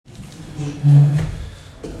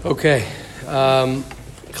Okay,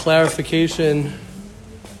 clarification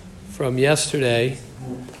from yesterday,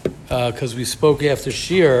 because we spoke after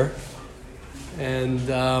Shir,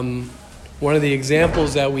 and one of the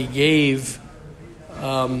examples that we gave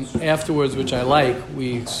afterwards, which I like,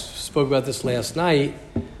 we spoke about this last night,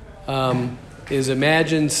 is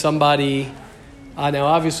imagine somebody, now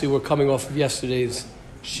obviously we're coming off of yesterday's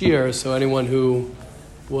Shir, so anyone who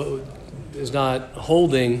is not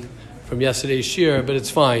holding from yesterday's Shir, but it's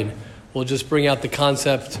fine. We'll just bring out the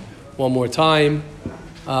concept one more time.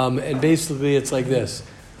 And basically it's like this.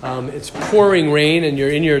 It's pouring rain and you're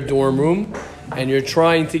in your dorm room and you're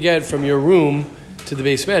trying to get from your room to the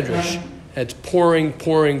Beis Medrash. It's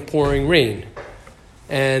pouring rain.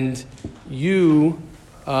 And you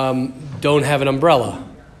don't have an umbrella.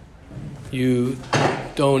 You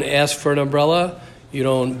don't ask for an umbrella. You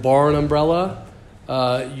don't borrow an umbrella.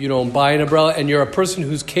 You don't buy an umbrella. And you're a person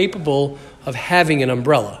who's capable of having an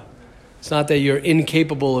umbrella. It's not that you're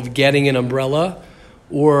incapable of getting an umbrella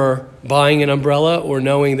or buying an umbrella or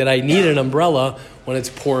knowing that I need an umbrella when it's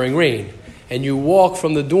pouring rain. And you walk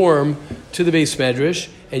from the dorm to the Beis Medrash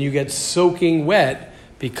and you get soaking wet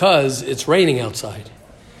because it's raining outside.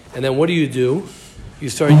 And then what do? You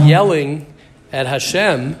start yelling at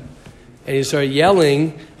Hashem and you start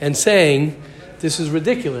yelling and saying, this is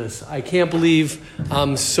ridiculous. I can't believe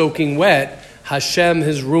I'm soaking wet. Hashem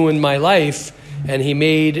has ruined my life and he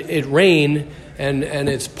made it rain and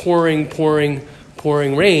it's pouring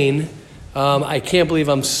rain. I can't believe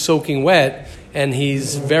I'm soaking wet, and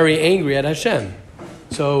he's very angry at Hashem.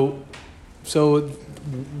 So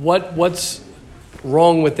what's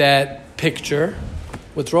wrong with that picture?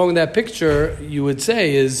 What's wrong with that picture, you would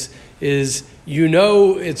say, is you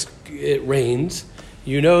know it rains,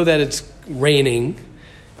 you know that it's raining,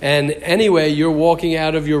 and anyway, you're walking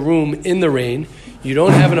out of your room in the rain, you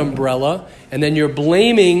don't have an umbrella, and then you're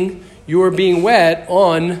blaming your being wet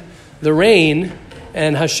on the rain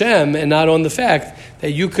and Hashem, and not on the fact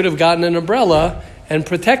that you could have gotten an umbrella and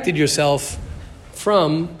protected yourself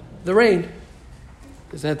from the rain.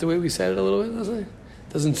 Is that the way we said it a little bit last night?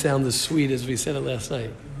 Doesn't sound as sweet as we said it last night.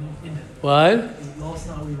 What?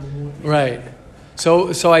 Right.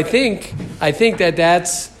 So I think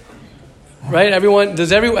that's right. Everyone,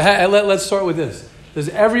 let's start with this. Does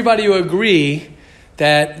everybody agree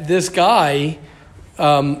that this guy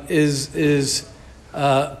is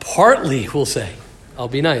partly, we'll say, I'll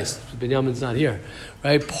be nice, Binyamin's not here,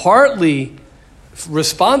 right? Partly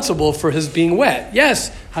responsible for his being wet. Yes,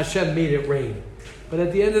 Hashem made it rain. But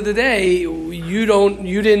at the end of the day,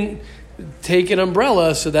 you didn't take an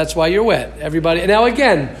umbrella, so that's why you're wet. Everybody, and now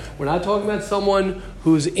again, we're not talking about someone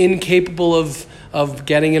who's incapable of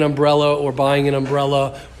getting an umbrella or buying an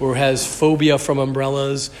umbrella or has phobia from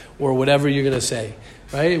umbrellas or whatever you're going to say,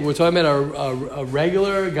 right? We're talking about a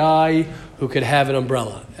regular guy who could have an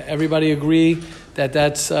umbrella. Everybody agree that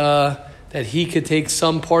that he could take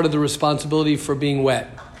some part of the responsibility for being wet?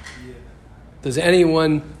 Yeah. Does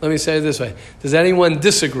anyone, let me say it this way, does anyone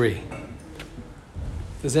disagree?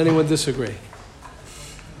 Does anyone disagree?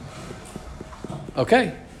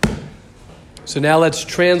 Okay. So now let's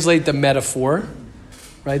translate the metaphor,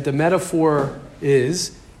 right? The metaphor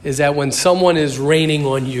is that when someone is raining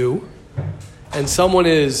on you and someone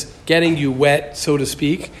is getting you wet, so to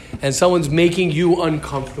speak, and someone's making you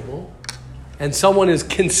uncomfortable, and someone is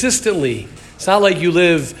consistently, it's not like you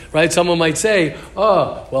live, right? Someone might say,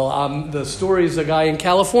 the story is a guy in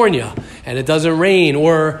California and it doesn't rain,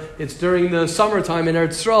 or it's during the summertime in Eretz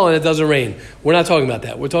Yisrael and it doesn't rain. We're not talking about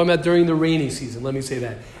that. We're talking about during the rainy season. Let me say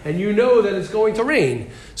that. And you know that it's going to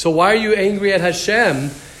rain. So why are you angry at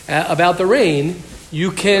Hashem about the rain?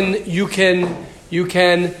 You can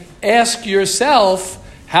ask yourself,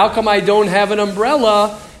 how come I don't have an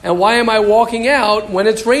umbrella? And why am I walking out when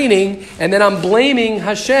it's raining? And then I'm blaming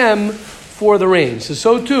Hashem for the rain.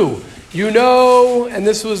 So too, you know, and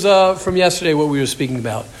this was from yesterday what we were speaking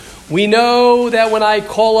about. We know that when I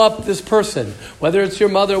call up this person, whether it's your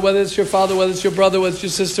mother, whether it's your father, whether it's your brother, whether it's your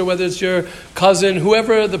sister, whether it's your cousin,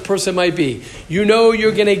 whoever the person might be, you know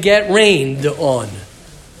you're going to get rained on.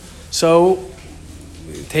 So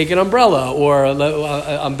take an umbrella, or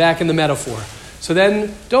I'm back in the metaphor. So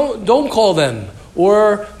then don't call them.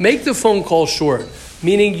 Or make the phone call short,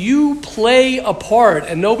 meaning you play a part,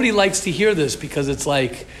 and nobody likes to hear this because it's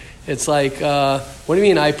like, what do you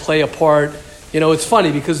mean I play a part? You know, it's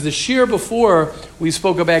funny because the shir before we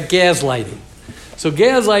spoke about gaslighting. So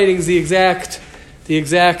gaslighting is the exact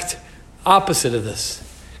opposite of this,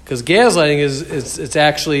 because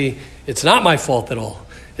gaslighting it's not my fault at all.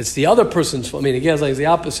 It's the other person's fault. I mean, gaslighting is the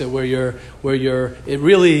opposite, where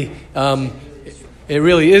it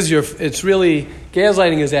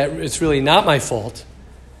gaslighting is that it's really not my fault.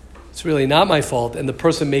 It's really not my fault, and the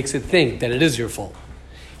person makes it think that it is your fault.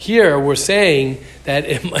 Here, we're saying that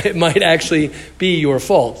it might actually be your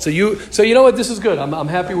fault. So you know what? This is good. I'm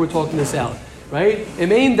happy we're talking this out. Right?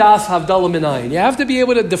 Imein das havdalah minayin. You have to be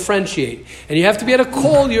able to differentiate. And you have to be able to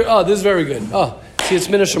call this is very good. See, it's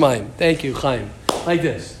min hashamayim. Thank you, Chaim. Like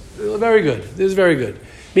this. Very good. This is very good.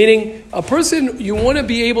 Meaning, a person, you want to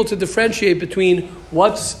be able to differentiate between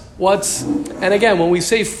what's, and again, when we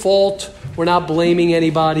say fault, we're not blaming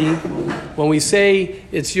anybody. When we say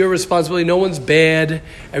it's your responsibility, no one's bad,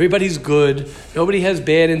 everybody's good, nobody has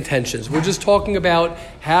bad intentions. We're just talking about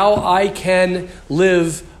how I can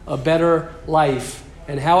live a better life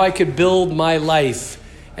and how I could build my life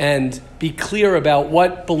and be clear about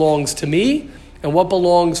what belongs to me and what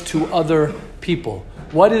belongs to other people.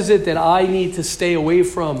 What is it that I need to stay away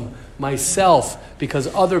from myself because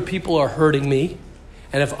other people are hurting me?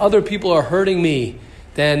 And if other people are hurting me,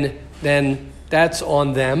 then that's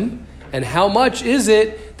on them. And how much is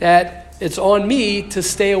it that it's on me to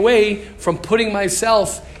stay away from putting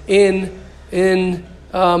myself in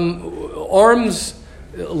arm's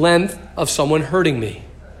length of someone hurting me?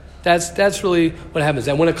 That's really what happens.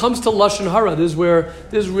 And when it comes to Lashon Hara, this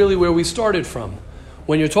is really where we started from.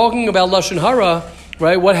 When you're talking about Lashon Hara,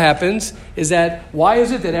 right, what happens is that, why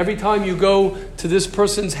is it that every time you go to this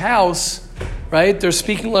person's house, right, they're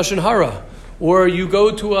speaking Lashon Hara? Or you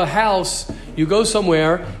go to a house, you go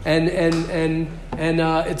somewhere, and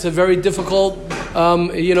it's a very difficult,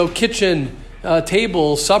 kitchen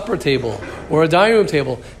table, supper table, or a dining room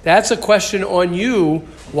table. That's a question on you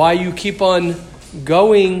why you keep on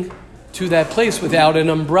going to that place without an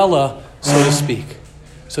umbrella, so to speak.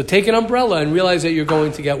 So take an umbrella and realize that you're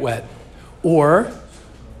going to get wet. Or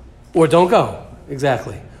don't go.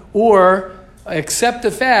 Exactly. Or accept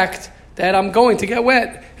the fact that I'm going to get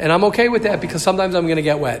wet, and I'm okay with that because sometimes I'm going to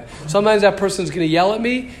get wet. Sometimes that person's going to yell at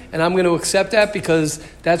me, and I'm going to accept that because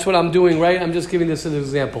that's what I'm doing, right? I'm just giving this as an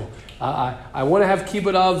example. I want to have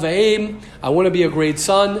kibbud av v'aim. I want to be a great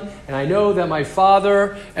son, and I know that my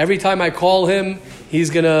father, every time I call him, he's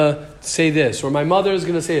going to say this, or my mother is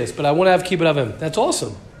going to say this, but I want to have kibbud av v'aim. That's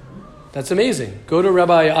awesome. That's amazing. Go to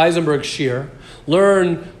Rabbi Eisenberg's shir.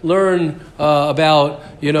 Learn about,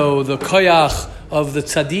 the koyach of the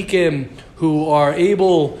tzaddikim who are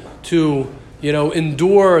able to,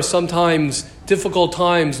 endure sometimes difficult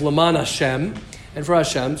times, Laman Hashem, and for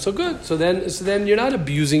Hashem. So good. So then you're not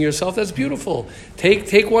abusing yourself. That's beautiful.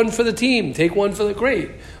 Take one for the team. Take one for the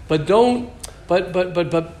great. But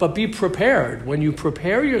but be prepared. When you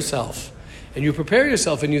prepare yourself, and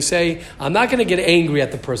you say, I'm not going to get angry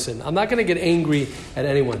at the person. I'm not going to get angry at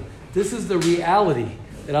anyone. This is the reality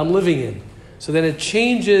that I'm living in. So then it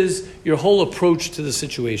changes your whole approach to the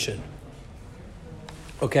situation.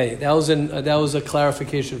 Okay, that was a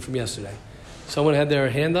clarification from yesterday. Someone had their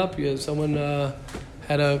hand up. Someone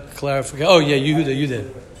had a clarification. Oh yeah, you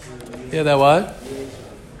did. Yeah, that what?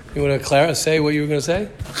 You want to say what you were going to say?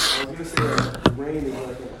 I was going to say that rain is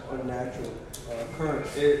like an unnatural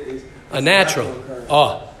occurrence. It is a natural occurrence.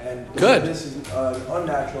 Oh, and good. This is an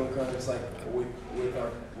unnatural occurrence, like with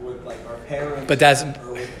our parents. But that's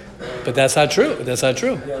not true. That's not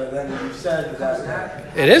true. Yeah, then you said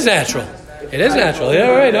that. It is natural. It is natural. Yeah,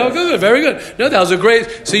 right. No, good. Very good. No, that was a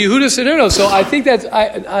great. So Yehuda said, no. So I think that's.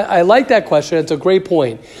 I like that question. It's a great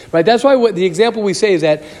point, right? That's why the example we say is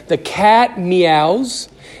that the cat meows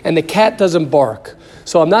and the cat doesn't bark.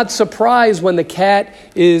 So I'm not surprised when the cat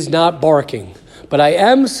is not barking, but I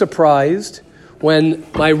am surprised when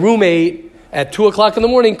my roommate at 2:00 in the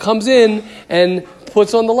morning comes in and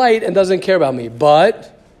puts on the light and doesn't care about me.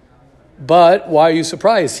 But why are you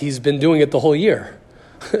surprised? He's been doing it the whole year.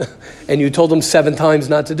 And you told him 7 times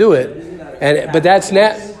not to do it. But that's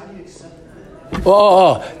not.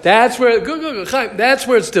 That's where that's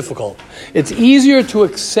where it's difficult. It's easier to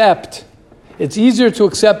accept. It's easier to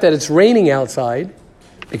accept that it's raining outside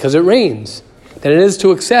because it rains than it is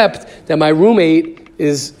to accept that my roommate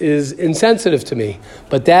is insensitive to me.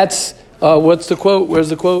 But that's what's the quote? Where's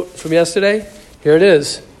the quote from yesterday? Here it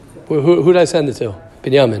is. Who did I send it to?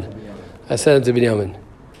 Binyamin. I sent it to Binyamin.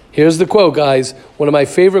 Here's the quote, guys. One of my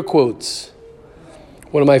favorite quotes.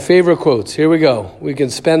 Here we go. We can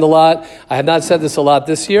spend a lot. I have not said this a lot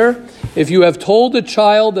this year. If you have told a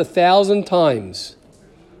child 1,000 times,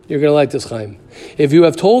 you're going to like this, Chaim. If you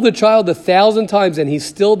have told a child 1,000 times and he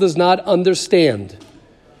still does not understand,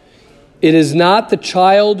 it is not the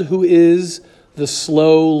child who is the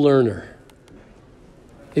slow learner.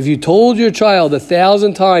 If you told your child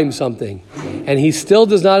 1,000 times something and he still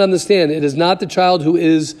does not understand, it is not the child who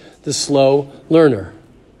is the slow learner.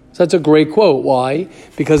 So that's a great quote. Why?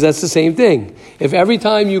 Because that's the same thing. If every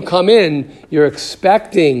time you come in, you're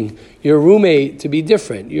expecting your roommate to be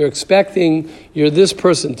different, you're expecting this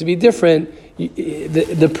person to be different,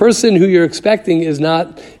 the person who you're expecting is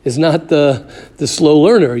not the slow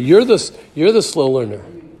learner. You're the slow learner.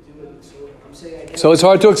 So it's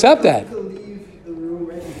hard to accept that.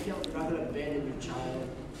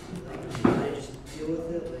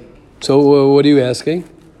 So what are you asking?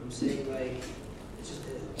 I'm saying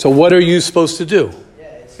so what are you supposed to do?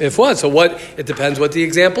 If what? So what? It depends what the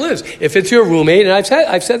example is. If it's your roommate, and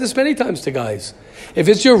I've said this many times to guys. If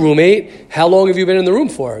it's your roommate, how long have you been in the room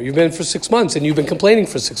for? You've been for 6 months, and you've been complaining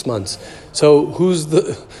for 6 months. So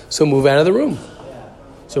so move out of the room.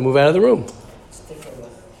 So move out of the room.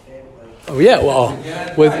 Oh yeah, well,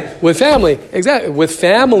 with family, exactly, with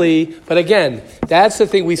family. But again, that's the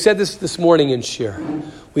thing. We said this morning in Shir.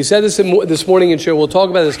 We said this morning in Shir. We'll talk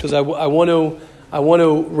about this because I want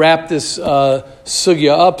to wrap this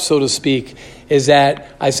sugya up, so to speak. Is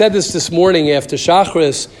that I said this morning after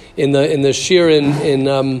Shachris in the Shir in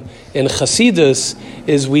Chassidus,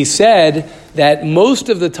 is we said that most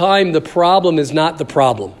of the time the problem is not the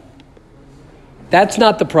problem. That's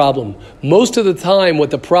not the problem. Most of the time what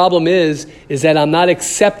the problem is that I'm not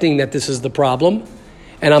accepting that this is the problem,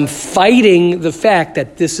 and I'm fighting the fact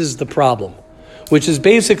that this is the problem, which is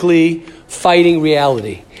basically fighting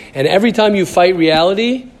reality. And every time you fight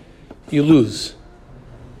reality, you lose.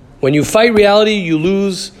 When you fight reality, you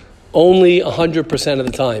lose only 100% of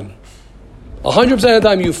the time. 100% of the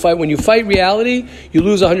time you fight. When you fight reality, you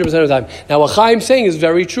lose 100% of the time. Now, what Chaim's saying is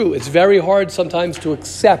very true. It's very hard sometimes to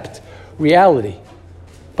accept reality.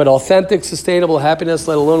 But authentic, sustainable happiness,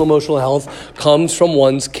 let alone emotional health, comes from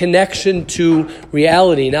one's connection to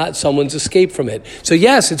reality, not someone's escape from it. So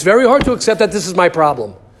yes, it's very hard to accept that this is my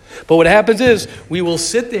problem. But what happens is we will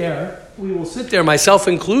sit there, myself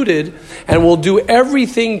included, and we'll do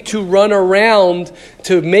everything to run around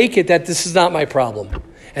to make it that this is not my problem.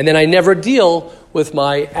 And then I never deal with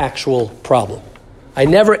my actual problem. I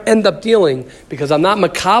never end up dealing because I'm not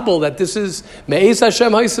makabel that this is me'ez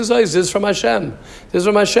Hashem ha'isazai. This is from Hashem. This is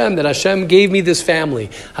from Hashem, that Hashem gave me this family.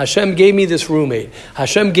 Hashem gave me this roommate.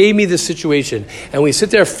 Hashem gave me this situation. And we sit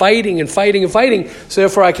there fighting and fighting and fighting, so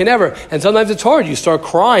therefore I can never. And sometimes it's hard. You start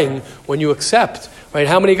crying when you accept. Right?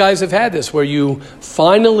 How many guys have had this where you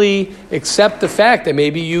finally accept the fact that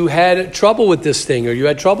maybe you had trouble with this thing or you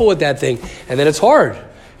had trouble with that thing, and then it's hard.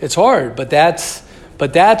 It's hard, but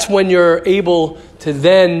that's when you're able to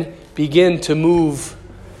then begin to move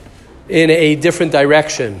in a different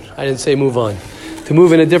direction. I didn't say move on. To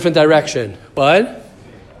move in a different direction. But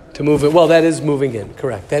to move it, well, that is moving in.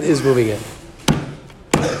 Correct. That is moving in.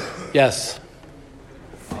 Yes.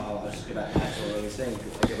 I was just going to add to what I was saying.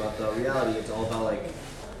 About the reality, it's all about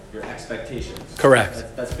your expectations. Correct.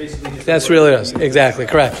 That's basically just that's really us. Exactly,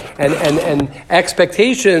 correct. And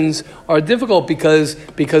expectations are difficult because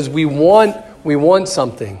we want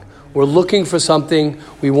something. We're looking for something.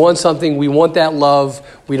 We want that love.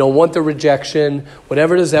 We don't want the rejection,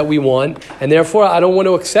 whatever it is that we want. And therefore, I don't want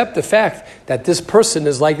to accept the fact that this person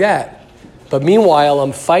is like that. But meanwhile,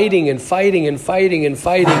 I'm fighting and fighting and fighting and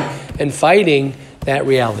fighting and fighting that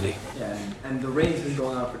reality. Yeah, and the rain's been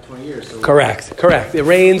going on for 20 years. So Correct. It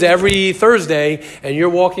rains every Thursday, and you're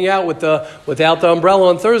walking out without the umbrella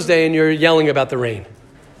on Thursday, and you're yelling about the rain.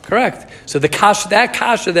 Correct. So that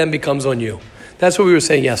kasha then becomes on you. That's what we were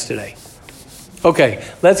saying yesterday. Okay,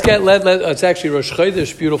 it's actually Rosh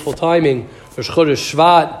Chodesh, beautiful timing. Rosh Chodesh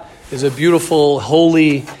Shvat is a beautiful,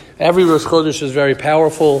 holy, every Rosh Chodesh is very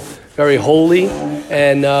powerful, very holy.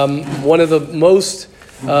 And one of the most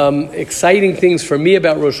exciting things for me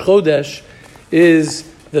about Rosh Chodesh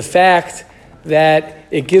is the fact that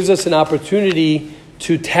it gives us an opportunity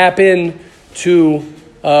to tap in to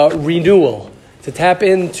renewal, to tap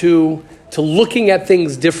into looking at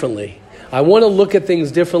things differently. I want to look at things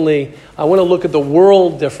differently. I want to look at the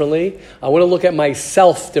world differently. I want to look at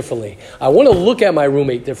myself differently. I want to look at my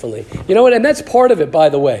roommate differently. You know what? And that's part of it, by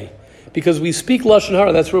the way, because we speak Lashon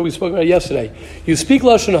Hara. That's where we spoke about yesterday. You speak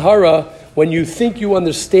Lashon Hara when you think you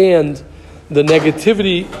understand the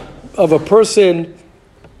negativity of a person.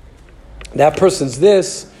 That person's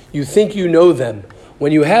this. You think you know them.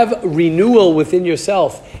 When you have renewal within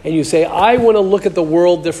yourself and you say, I want to look at the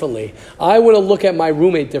world differently. I want to look at my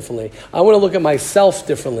roommate differently. I want to look at myself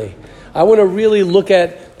differently. I want to really look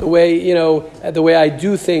at the way, at the way I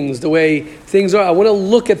do things, the way things are. I want to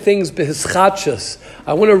look at things behischatshus.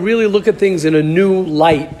 I want to really look at things in a new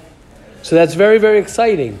light. So that's very, very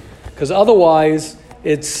exciting. Because otherwise,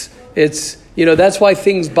 it's that's why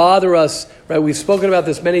things bother us, right? We've spoken about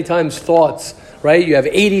this many times, thoughts, right? You have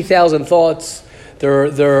 80,000 thoughts.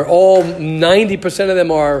 They're all 90% of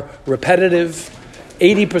them are repetitive.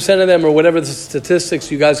 80% of them, or whatever the statistics,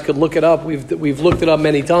 you guys could look it up. We've looked it up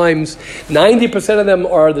many times. 90% of them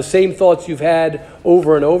are the same thoughts you've had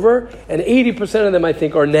over and over, and 80% of them, I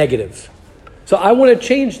think, are negative. So I want to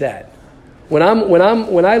change that. When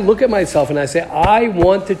I look at myself and I say, I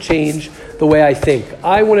want to change the way I think.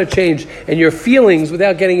 I want to change. And your feelings,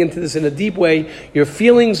 without getting into this in a deep way, your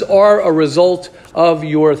feelings are a result of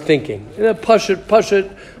your thinking. Push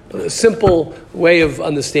it. A simple way of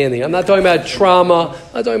understanding. I'm not talking about trauma.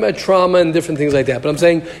 I'm not talking about trauma and different things like that. But I'm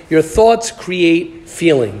saying your thoughts create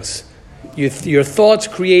feelings. Your thoughts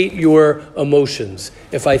create your emotions.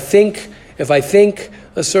 If I think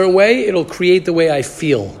a certain way, it'll create the way I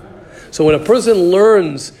feel. So when a person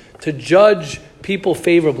learns to judge people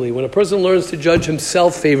favorably, when a person learns to judge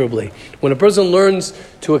himself favorably, when a person learns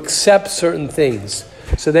to accept certain things,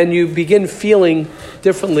 so then you begin feeling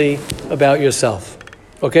differently about yourself.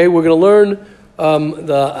 Okay, we're going to learn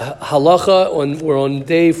the halacha. We're on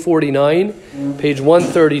day 49, page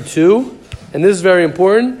 132. And this is very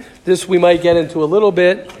important. This we might get into a little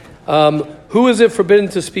bit. Who is it forbidden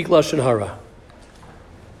to speak Lashon Hara?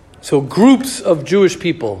 So groups of Jewish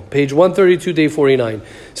people, page 132, day 49.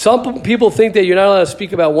 Some people think that you're not allowed to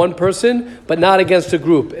speak about one person, but not against a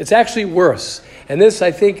group. It's actually worse. And this,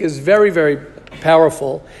 I think, is very, very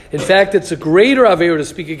powerful. In fact, it's a greater aveira to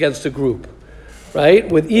speak against a group.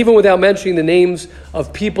 Right? Even without mentioning the names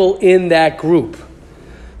of people in that group.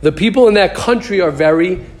 The people in that country are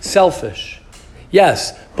very selfish.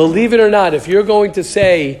 Yes, believe it or not, if you're going to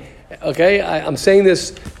say, okay, I'm saying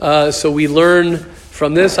this so we learn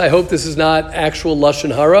from this. I hope this is not actual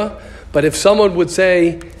Lashon Hara. But if someone would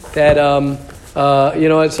say that, you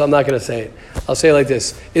know what, so I'm not going to say it. I'll say it like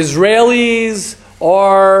this. Israelis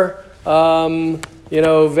are,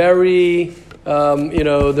 very,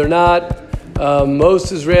 they're not...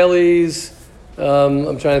 most Israelis,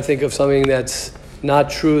 I'm trying to think of something that's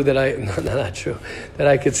not true that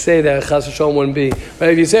I could say that Chas v'Shalom wouldn't be.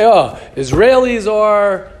 Right? If you say, Israelis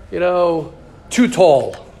are, too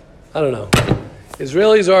tall. I don't know.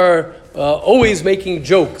 Israelis are always making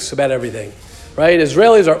jokes about everything. Right?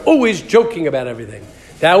 Israelis are always joking about everything.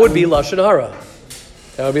 That would be Lashon Hara.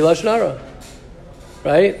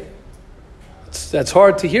 Right? That's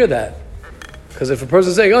hard to hear that. Because if a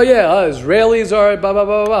person's saying, Israelis are blah, blah,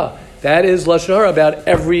 blah, blah, that is Lashon Hara about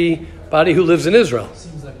everybody who lives in Israel.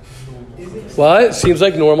 Seems like normal. What? Seems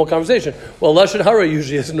like normal conversation. Well, Lashon Hara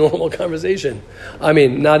usually is normal conversation. I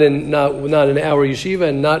mean, not in our yeshiva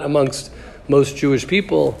and not amongst most Jewish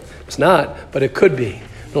people. It's not, but it could be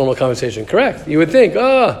normal conversation. Correct. You would think,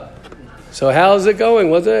 so how's it going?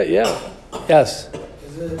 Was it? Yeah. Yes.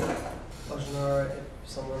 Is it Lashon Hara if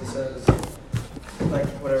someone says, like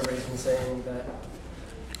whatever he's been saying, that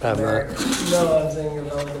I'm saying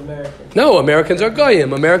about Americans. No, Americans are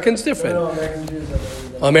goyim. Americans different. No, American Jews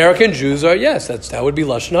are. American Jews are, yes, that would be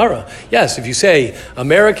Lashon Hara. Yes, if you say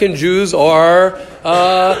American Jews are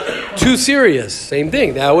too serious, same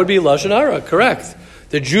thing. That would be Lashon Hara, correct.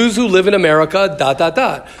 The Jews who live in America, ...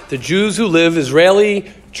 The Jews who live,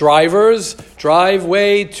 Israeli drivers drive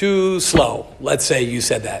way too slow. Let's say you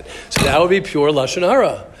said that. So that would be pure Lashon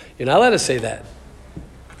Hara. You're not allowed to say that.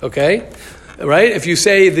 Okay? Right? If you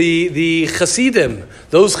say the Hasidim,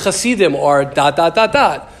 those Hasidim are ...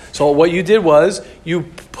 So what you did was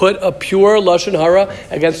you put a pure Lashon Hara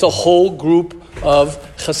against a whole group of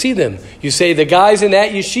Hasidim. You say the guys in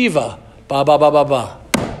that yeshiva,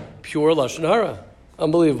 pure Lashon Hara.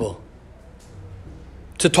 Unbelievable.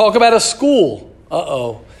 To talk about a school,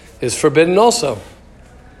 is forbidden also.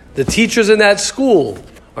 The teachers in that school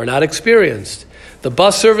are not experienced. The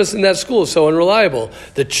bus service in that school is so unreliable.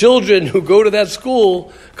 The children who go to that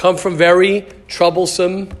school come from very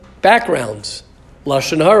troublesome backgrounds.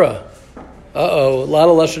 Lashon Hara. A lot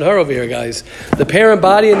of Lashon Hara over here, guys. The parent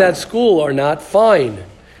body in that school are not fine,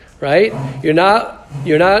 right? You're not,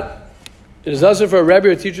 it is also for a Rabbi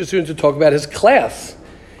or a teacher student to talk about his class.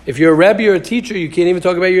 If you're a Rabbi or a teacher, you can't even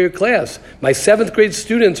talk about your class. My 7th grade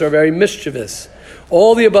students are very mischievous.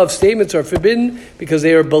 All the above statements are forbidden because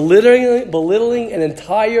they are belittling an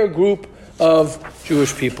entire group of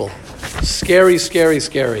Jewish people. Scary, scary,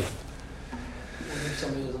 scary.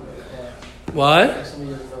 What?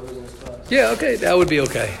 Yeah, okay, that would be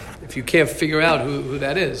okay. If you can't figure out who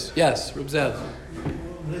that is. Yes, Rubzev.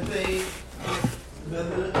 Let's say,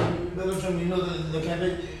 the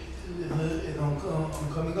campaign is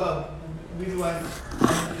coming up. Really like,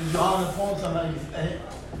 you're on the phone somebody,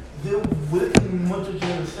 they wouldn't want you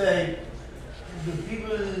to say, the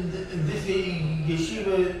people in this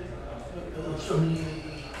yeshiva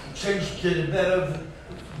change to the better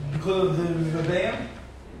because of the ban?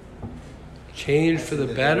 Change for the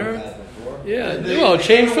better? Yeah, They- well, they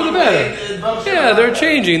change came for the one better. way, and Bob Yeah, said, they're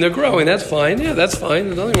changing, they're growing, that's fine. Yeah, that's fine.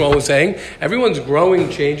 There's nothing wrong with saying everyone's growing,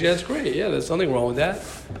 changing, that's great. Yeah, there's nothing wrong with that.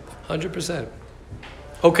 100%.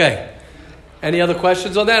 Okay. Any other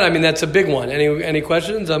questions on that? I mean, that's a big one. Any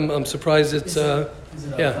questions? I'm surprised it's, Is it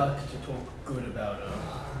yeah. avak to talk good about a group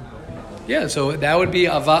of people? Yeah, so that would be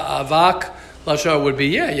avak. Lashon would be,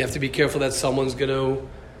 yeah, you have to be careful that someone's going to,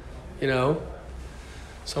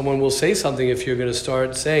 someone will say something if you're going to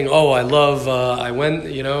start saying, oh, I love, I went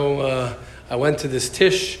to this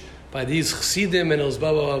tish by these chassidim and it was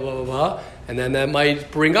blah, blah, blah, blah, blah. And then that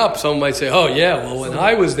might bring up, someone might say, oh, yeah, well, when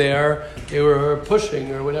I was there, they were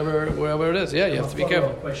pushing or whatever it is. Yeah, you have to be careful.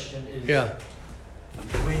 The question is, Yeah.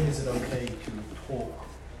 when is it okay to talk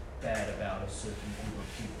bad about a certain group of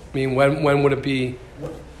people? I mean, when would it be?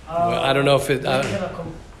 Well, I don't know if it... talking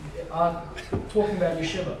about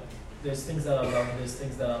yeshiva, there's things that I love, there's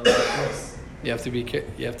things that I love less. You have to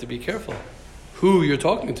be careful. Who you're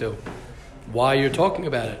talking to. Why you're talking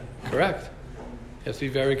about it. Correct. You have to be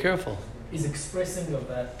very careful. Is expressing of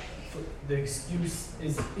that, the excuse,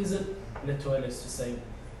 is it letoilis to say,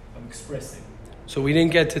 I'm expressing? So we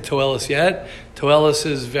didn't get to Toelis yet. Toelis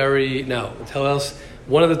is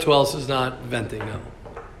one of the Toelis is not venting, no.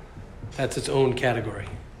 That's its own category.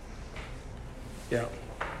 Yeah.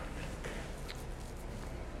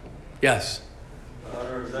 Yes.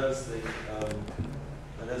 Representative,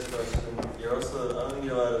 my next question, you're also, I don't think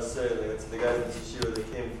you're allowed to say, like, it's the guys in Yeshiva that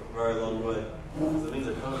came from a very long way. So it means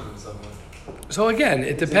they're coming from somewhere. So again,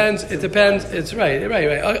 it depends. It's right.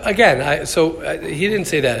 Again, he didn't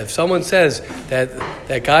say that. If someone says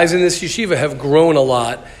that guys in this yeshiva have grown a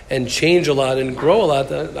lot and change a lot and grow a lot,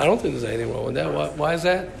 I don't think there's anything wrong with that. Why is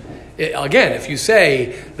that? Again, if you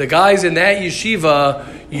say the guys in that yeshiva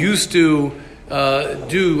used to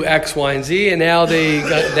do X, Y, and Z, and now they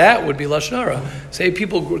got, that would be lashon hara.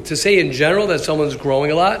 To say in general that someone's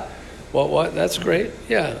growing a lot. What? That's great.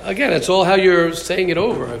 Yeah. Again, it's all how you're saying it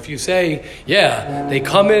over. If you say, yeah, they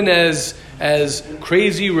come in as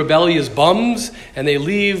crazy, rebellious bums, and they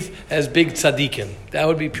leave as big tzaddikim, that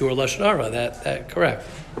would be pure lashon hara. That correct,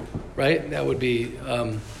 right? That would be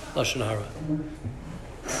lashon hara.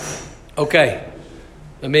 Okay.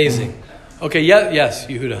 Amazing. Okay. Yeah. Yes,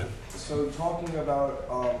 Yehuda. So talking about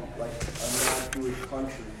like a non-Jewish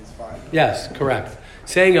country is fine. Yes, correct.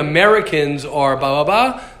 Saying Americans are blah, blah,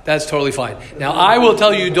 blah, that's totally fine. Now, I will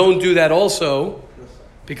tell you, don't do that also,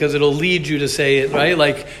 because it'll lead you to say it, right?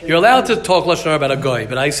 Like, you're allowed to talk lashon hara about a guy,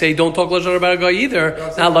 but I say don't talk lashon hara about a guy either,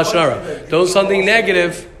 not lashon hara. Don't something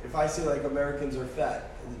negative. If I say, like, Americans are fat.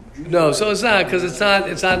 No, so it's not, because it's not,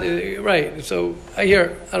 right. So, I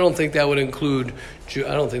don't think that would include Jews.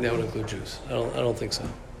 I don't think so.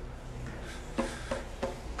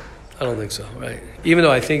 I don't think so, right? Even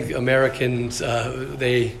though I think Americans,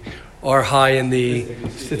 they are high in the,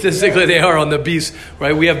 statistically they are on the beast,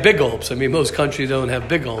 right? We have big gulps. I mean, most countries don't have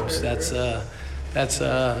big gulps. That's what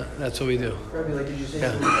we do. Rabbi, like, did you say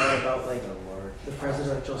something about, like, the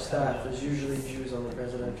presidential staff? There's usually Jews on the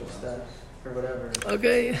presidential staff, or whatever.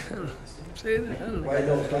 Okay. Say that. I don't know. Why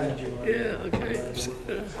don't you? Yeah, okay.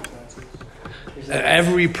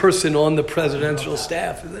 Every person on the presidential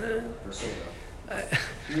staff.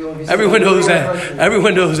 Everyone knows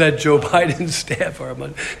that Joe Biden's staff are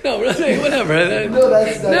among. No, whatever.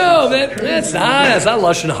 That's not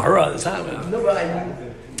lashon hara. No, but I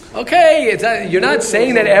mean. Okay, you're not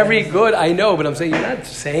saying that every good. I know, but I'm saying you're not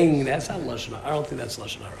saying that's not lashon hara. I don't think that's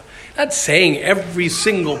lashon hara. Not saying every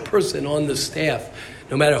single person on the staff,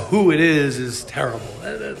 no matter who it is terrible.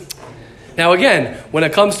 Now, again, when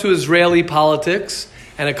it comes to Israeli politics.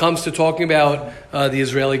 And it comes to talking about the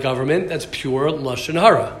Israeli government, that's pure lashon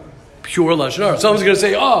hara. Pure lashon hara. Someone's going to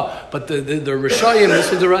say, but the Rishayim,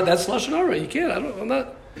 that's lashon hara. You can't. I'm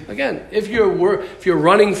not. Again, if you're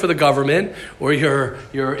running for the government, or you're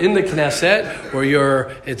in the Knesset,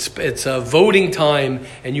 or it's a voting time,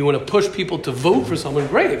 and you want to push people to vote for someone,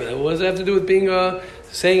 great. But what does it have to do with being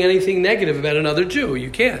saying anything negative about another Jew? You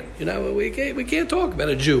can't. We can't talk about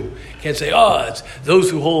a Jew. You can't say, it's those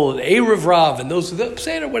who hold Erev Rav and those who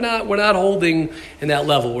say that we're not holding in that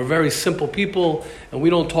level. We're very simple people, and we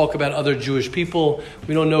don't talk about other Jewish people.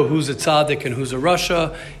 We don't know who's a tzaddik and who's a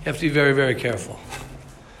rasha. You have to be very, very careful.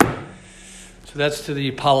 So that's to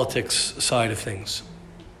the politics side of things.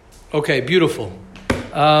 Okay, beautiful.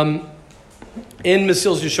 In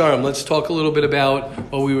Mesilas Yesharim, let's talk a little bit about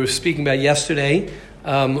what we were speaking about yesterday,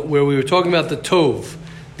 where we were talking about the Tov.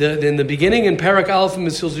 In the beginning, in Parak Aleph in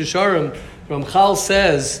Mesilas Yesharim, Ramchal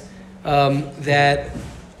says that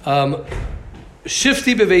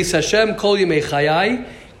Shifti beveis Hashem kol yemei chayai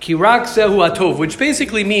Kirak zehu atov, which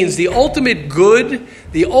basically means the ultimate good,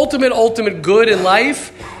 the ultimate good in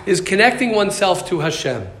life is connecting oneself to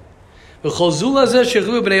Hashem. Now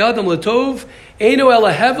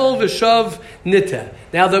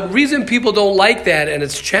the reason people don't like that, and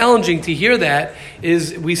it's challenging to hear that,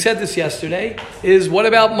 is, we said this yesterday, is what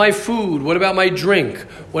about my food? What about my drink?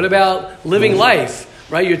 What about living life?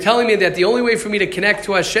 Right? You're telling me that the only way for me to connect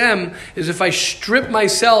to Hashem is if I strip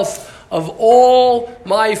myself of all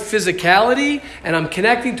my physicality and I'm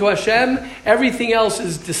connecting to Hashem. Everything else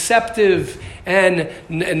is deceptive and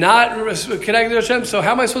not connected to Hashem. So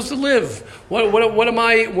how am I supposed to live? How am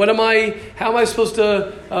I supposed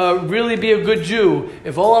to really be a good Jew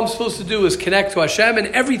if all I'm supposed to do is connect to Hashem and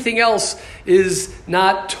everything else is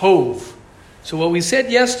not tov? So what we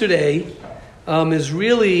said yesterday is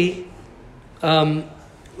really, let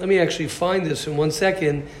me actually find this in 1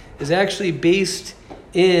 second, is actually based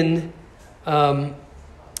in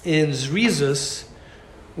Zrizus,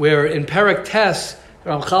 where in Perek Tes,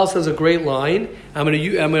 Ramchal says a great line. I'm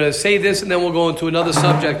going to say this, and then we'll go into another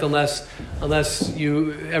subject, unless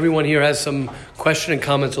everyone here has some question and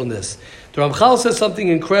comments on this. The Ramchal says something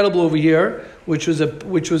incredible over here, which was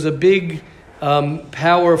a big,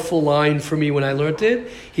 powerful line for me when I learned it.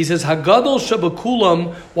 He says, "Hagadol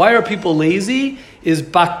shabakulam." Why are people lazy? Is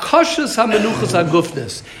bakashas hamenuchas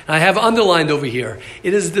hagufnis. I have underlined over here.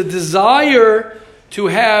 It is the desire to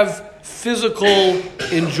have physical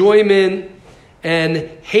enjoyment and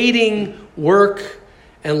hating work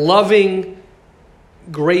and loving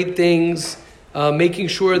great things, making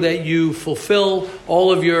sure that you fulfill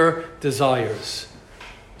all of your desires.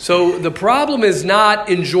 So the problem is not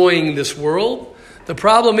enjoying this world. The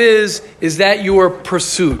problem is that your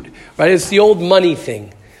pursuit, right? It's the old money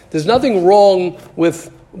thing. There's nothing wrong with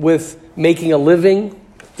making a living.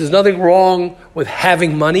 There's nothing wrong with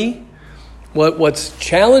having money. What's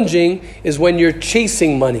challenging is when you're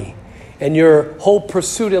chasing money and your whole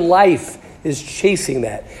pursuit in life is chasing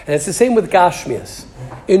that. And it's the same with Gashmias.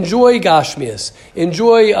 Enjoy Gashmias.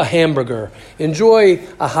 Enjoy a hamburger. Enjoy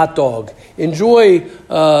a hot dog. Enjoy,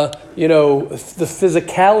 the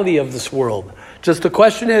physicality of this world. Just the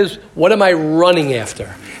question is, what am I running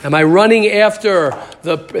after? Am I running after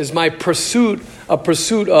is my pursuit a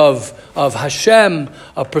pursuit of Hashem,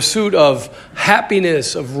 a pursuit of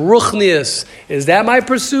happiness, of ruchnius? Is that my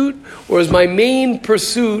pursuit? Or is my main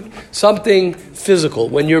pursuit something physical?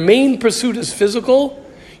 When your main pursuit is physical,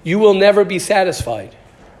 you will never be satisfied.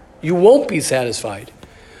 You won't be satisfied.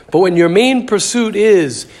 But when your main pursuit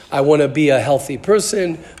is, I want to be a healthy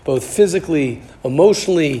person, both physically,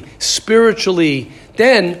 emotionally, spiritually,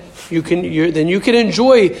 then you can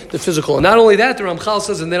enjoy the physical. And not only that, the Ramchal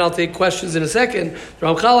says, and then I'll take questions in a second, the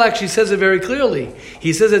Ramchal actually says it very clearly.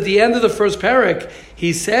 He says at the end of the first parak,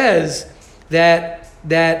 he says that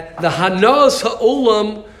the Hanos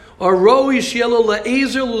Ha'olam are Roi Shielo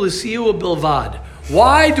La'ezer L'Lisiyu Bilvad.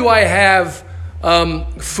 Why do I have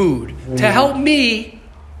food? To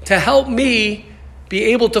help me be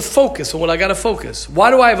able to focus on what I got to focus.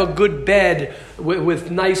 Why do I have a good bed with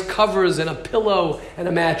nice covers and a pillow and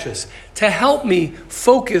a mattress? To help me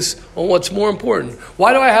focus on what's more important.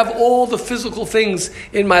 Why do I have all the physical things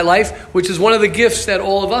in my life, which is one of the gifts that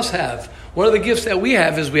all of us have? One of the gifts that we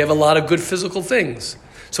have is we have a lot of good physical things.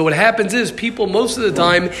 So what happens is people most of the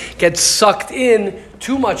time get sucked in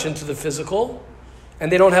too much into the physical, and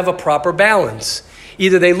they don't have a proper balance.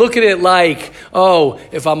 Either they look at it like,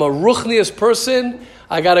 if I'm a ruchnius person,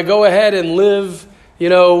 I got to go ahead and live,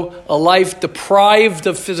 a life deprived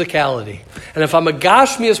of physicality. And if I'm a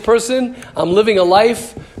gashmius person, I'm living a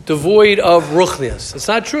life devoid of ruchnius. It's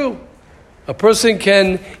not true. A person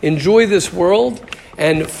can enjoy this world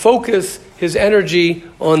and focus his energy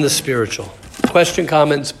on the spiritual. Question,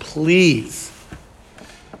 comments, please.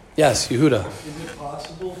 Yes, Yehuda. Is it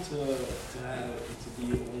possible to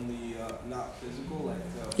be only not physical?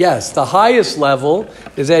 Yes, the highest level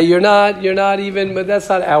is that you're not even, but that's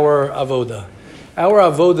not our avoda. Our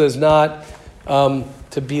avoda is not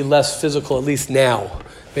to be less physical, at least now.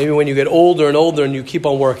 Maybe when you get older and older and you keep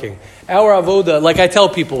on working. Our avoda, like I tell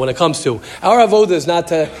people when it comes to, our avoda is not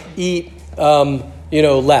to eat,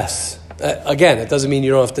 less. Again, it doesn't mean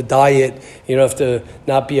you don't have to diet, you don't have to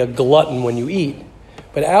not be a glutton when you eat.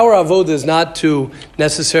 But our avoda is not to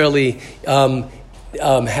necessarily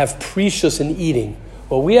have precious in eating.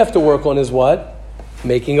 What we have to work on is what?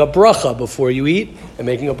 Making a bracha before you eat and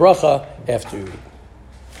making a bracha after you eat.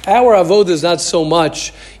 Our avoda is not so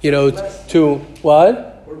much, to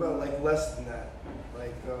what? What about less than that?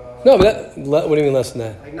 Like, No, but what do you mean less than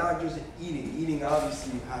that? Like not just eating. Eating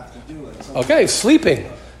obviously you have to do like something. Okay, sleeping.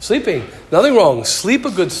 Nothing wrong. Sleep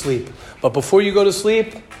a good sleep. But before you go to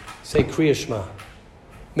sleep, say Kriya Shema.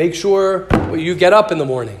 Make sure you get up in the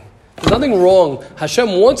morning. There's nothing wrong.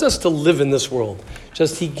 Hashem wants us to live in this world.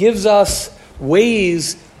 Just He gives us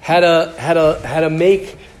ways how to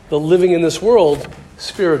make the living in this world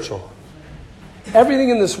spiritual. Everything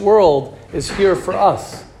in this world is here for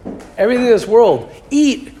us. Everything in this world.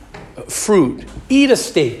 Eat fruit. Eat a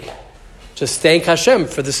steak. Just thank Hashem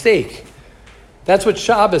for the steak. That's what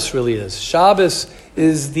Shabbos really is. Shabbos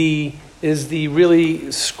is the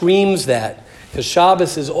really screams that. Because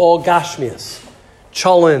Shabbos is all Gashmias.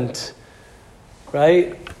 Cholent.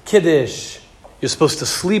 Right? Kiddush. You're supposed to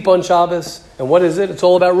sleep on Shabbos. And what is it? It's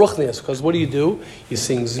all about Ruchnias. Because what do? You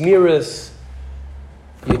sing Zmiris.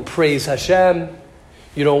 You praise Hashem.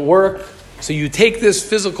 You don't work. So you take this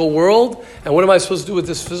physical world, and what am I supposed to do with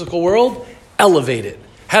this physical world? Elevate it.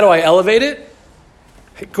 How do I elevate it?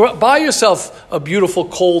 Buy yourself a beautiful,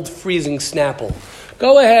 cold, freezing Snapple.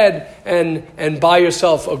 Go ahead and buy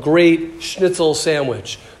yourself a great schnitzel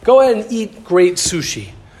sandwich. Go ahead and eat great sushi.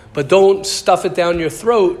 But don't stuff it down your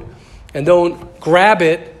throat, and don't grab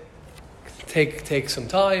it. Take some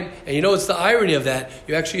time. And you know what's the irony of that?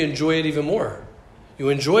 You actually enjoy it even more. You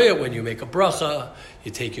enjoy it when you make a bracha, you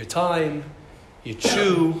take your time, you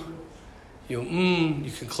chew, you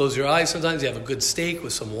can close your eyes sometimes. You have a good steak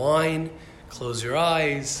with some wine, close your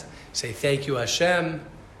eyes, say thank you Hashem.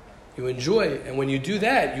 You enjoy it. And when you do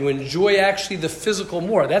that, you enjoy actually the physical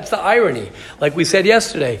more. That's the irony. Like we said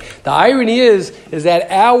yesterday, the irony is that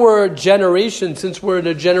our generation, since we're in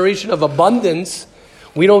a generation of abundance,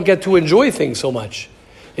 we don't get to enjoy things so much.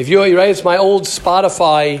 If you're right, it's my old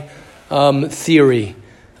Spotify theory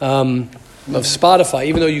of Spotify,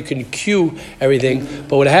 even though you can cue everything.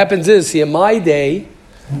 But what happens is, see, in my day,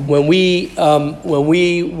 when we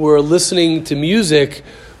were listening to music,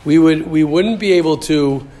 we wouldn't be able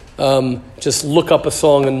to just look up a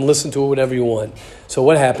song and listen to it whenever you want. So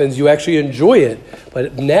what happens? You actually enjoy it.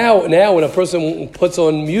 But now when a person puts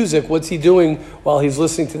on music, what's he doing while he's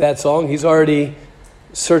listening to that song? He's already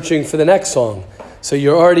searching for the next song. So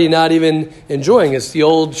you're already not even enjoying. It's the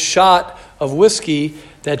old shot of whiskey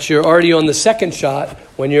that you're already on the second shot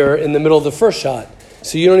when you're in the middle of the first shot.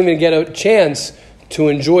 So you don't even get a chance to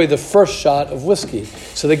enjoy the first shot of whiskey.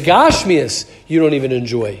 So the Gashmias, you don't even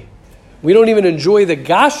enjoy. We don't even enjoy the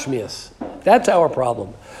Gashmias. That's our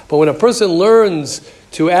problem. But when a person learns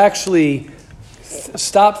to actually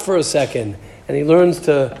stop for a second, and he learns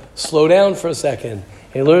to slow down for a second,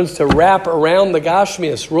 and he learns to wrap around the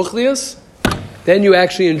Gashmias, Ruchlias, then you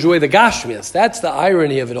actually enjoy the Gashmias. That's the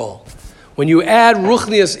irony of it all. When you add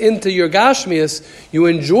Ruchnias into your Gashmias, you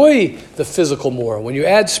enjoy the physical more. When you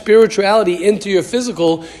add spirituality into your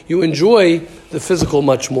physical, you enjoy the physical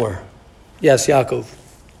much more. Yes, Yaakov.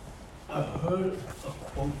 I've heard a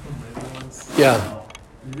quote from Rabbi once. Yeah.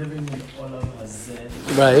 Living in Olam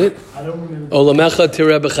Hazeh. Right. I don't remember. Olamecha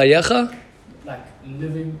tireh b'chayecha. Like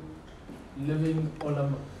living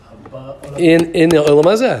Olam Haba. In Olam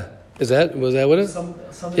Hazeh. Was that what it is?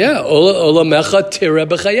 Yeah, Olamecha tireh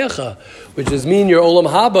b'chayecha, which is mean your Olam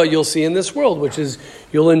Haba you'll see in this world, which is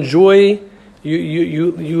you'll enjoy,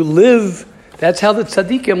 you live. That's how the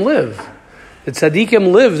tzaddikim live. The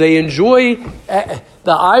tzaddikim live. They enjoy.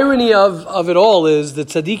 The irony of it all is the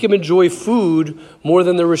tzaddikim enjoy food more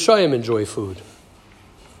than the Rishayim enjoy food.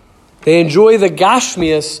 They enjoy the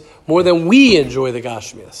Gashmias more than we enjoy the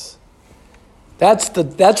Gashmias. That's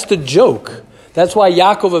the joke. That's why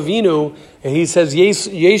Yaakov Avinu, he says,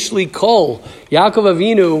 Yeshli Kol. Yaakov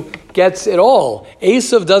Avinu gets it all.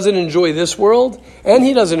 Esav doesn't enjoy this world, and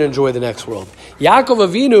he doesn't enjoy the next world. Yaakov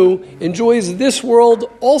Avinu enjoys this world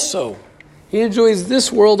also. He enjoys this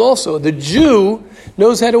world also. The Jew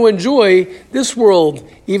knows how to enjoy this world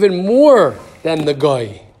even more than the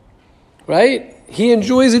Goy. Right? He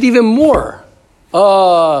enjoys it even more.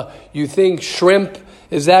 You think shrimp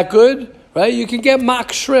is that good? Right? You can get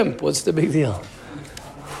mock shrimp. What's the big deal?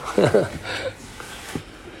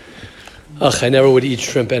 I never would eat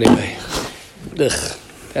shrimp anyway. Ugh.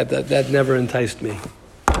 That never enticed me.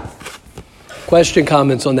 Question,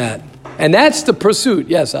 comments on that? And that's the pursuit.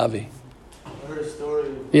 Yes, Avi. I heard a story.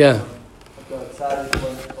 Yeah. About tzaddik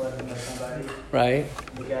was collecting by somebody. Right.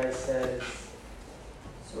 The guy says,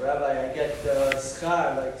 "So Rabbi, I get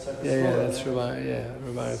schar like circus." Yeah, that's Rabbi. Yeah,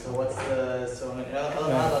 Rabbi. So what's so in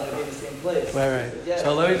Elam would be the same place. Right. Yeah.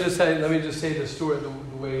 So let me just say the story the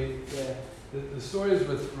way. Yeah. The story is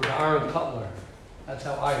with Rabbi Aaron Cutler. That's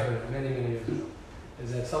how I heard it many years ago.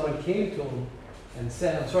 Is that someone came to him and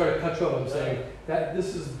said, "I'm sorry to cut you off. I'm saying that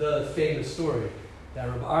this is the famous story." that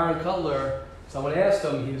Rabbi Aaron Cutler, someone asked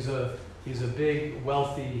him, he's a big,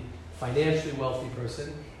 wealthy, financially wealthy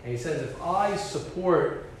person, and he says, if I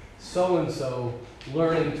support so-and-so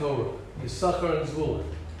learning Torah, Yisachar and Zvulun,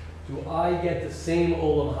 do I get the same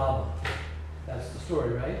Olam Haba? That's the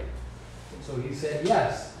story, right? So he said,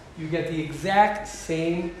 yes, you get the exact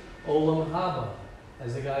same Olam Haba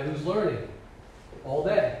as the guy who's learning all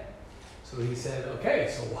day. So he said, okay,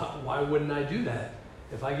 so why wouldn't I do that?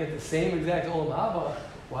 If I get the same exact Olam Haba,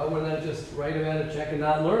 why wouldn't I just write him out a check and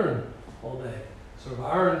not learn all day? So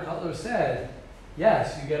Aaron Cutler said,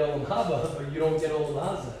 yes, you get Olam Haba, but you don't get Olam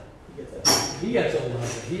Haza. He gets Olam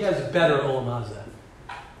Haza. He has better Olam Haza.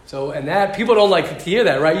 So, and that, people don't like to hear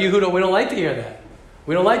that, right? Yehuda, we don't like to hear that.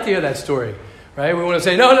 We don't like to hear that story, right? We want to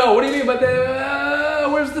say, no, what do you mean? But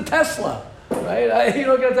where's the Tesla, right? You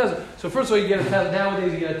don't get a Tesla. So first of all, you get a Tesla.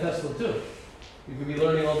 Nowadays, you get a Tesla too. You could be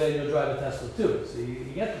learning all day and you'll drive a Tesla too. So you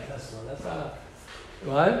get the Tesla. That's not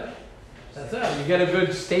what? That's it. You get a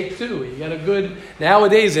good steak too. You get a good,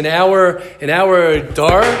 nowadays, in our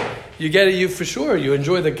dar, you get it, you for sure. You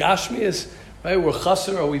enjoy the Gashmias, right? We're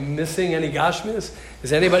chasser. Are we missing any Gashmias?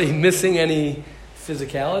 Is anybody missing any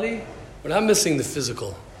physicality? We're not missing the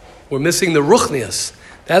physical. We're missing the ruchnias.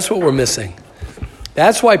 That's what we're missing.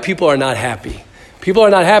 That's why people are not happy. People are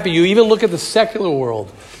not happy. You even look at the secular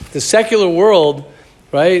world. The secular world,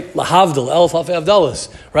 right? Lahavdil, elf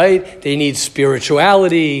avdalas, right? They need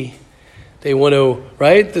spirituality. They want to,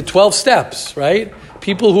 right? The 12 steps, right?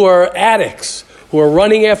 People who are addicts, who are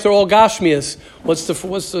running after all Gashmias. What's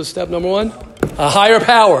the step number one? A higher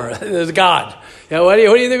power. There's God. You know, what do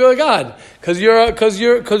you think of God? Because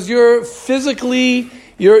you're physically,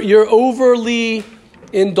 you're overly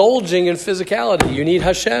indulging in physicality. You need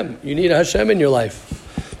Hashem. You need Hashem in your life.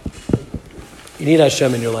 You need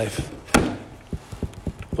Hashem in your life.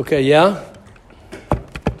 Okay, yeah?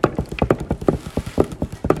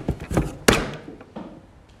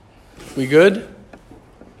 We good?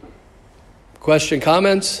 Question,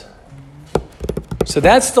 comments? So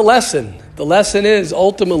that's the lesson. The lesson is,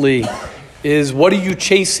 ultimately, is what are you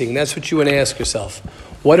chasing? That's what you want to ask yourself.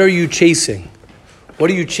 What are you chasing? What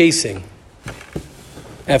are you chasing?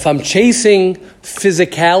 And if I'm chasing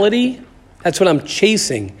physicality, that's what I'm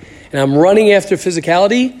chasing. And I'm running after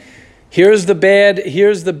physicality, here's the bad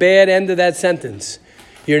end of that sentence.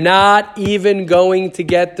 You're not even going to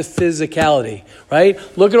get the physicality, right?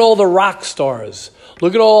 Look at all the rock stars.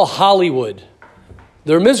 Look at all Hollywood.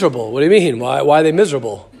 They're miserable. What do you mean? Why are they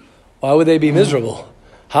miserable? Why would they be miserable?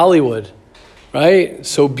 Hollywood, right?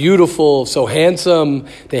 So beautiful, so handsome.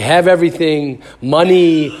 They have everything,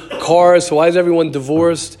 money, cars. So why is everyone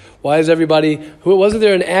divorced? Why is everybody... Wasn't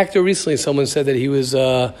there an actor recently? Someone said that he was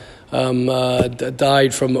died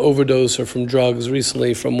from overdose or from drugs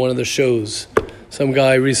recently from one of the shows. Some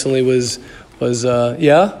guy recently was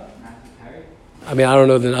yeah? I mean, I don't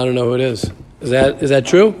know who it is. Is that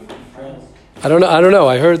true? I don't know.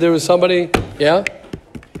 I heard there was somebody. Yeah.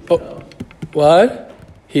 Oh, what?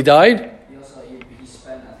 He died? He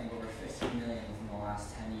spent, I think, over $50 million in the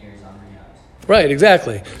last 10 years on rehab. Right,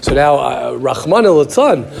 exactly. So now, Rahman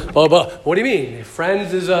al-Atsan. But what do you mean?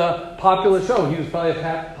 Friends is a popular show. He was probably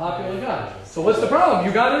a popular guy. So what's the problem?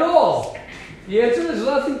 You got it all. The answer is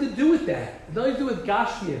nothing to do with that. Nothing to do with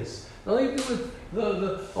Gashmias. Nothing to do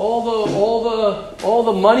with all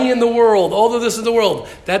the money in the world, all of this in the world.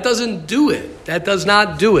 That doesn't do it. That does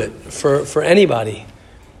not do it for anybody.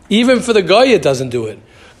 Even for the guy, it doesn't do it.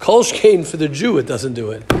 Kol shkein for the Jew, it doesn't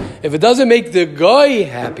do it. If it doesn't make the guy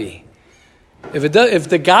happy, if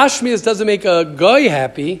the Gashmias doesn't make a guy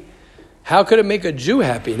happy, how could it make a Jew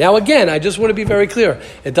happy? Now again, I just want to be very clear.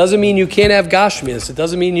 It doesn't mean you can't have Gashmias. It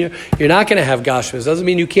doesn't mean you're not going to have Gashmias. It doesn't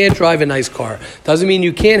mean you can't drive a nice car. It doesn't mean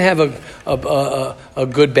you can't have a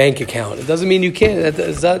good bank account. It doesn't mean you can't.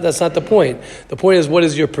 That's not the point. The point is, what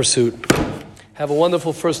is your pursuit? Have a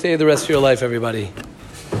wonderful first day of the rest of your life, everybody.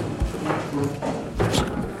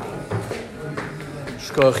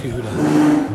 Shkoch Yehuda.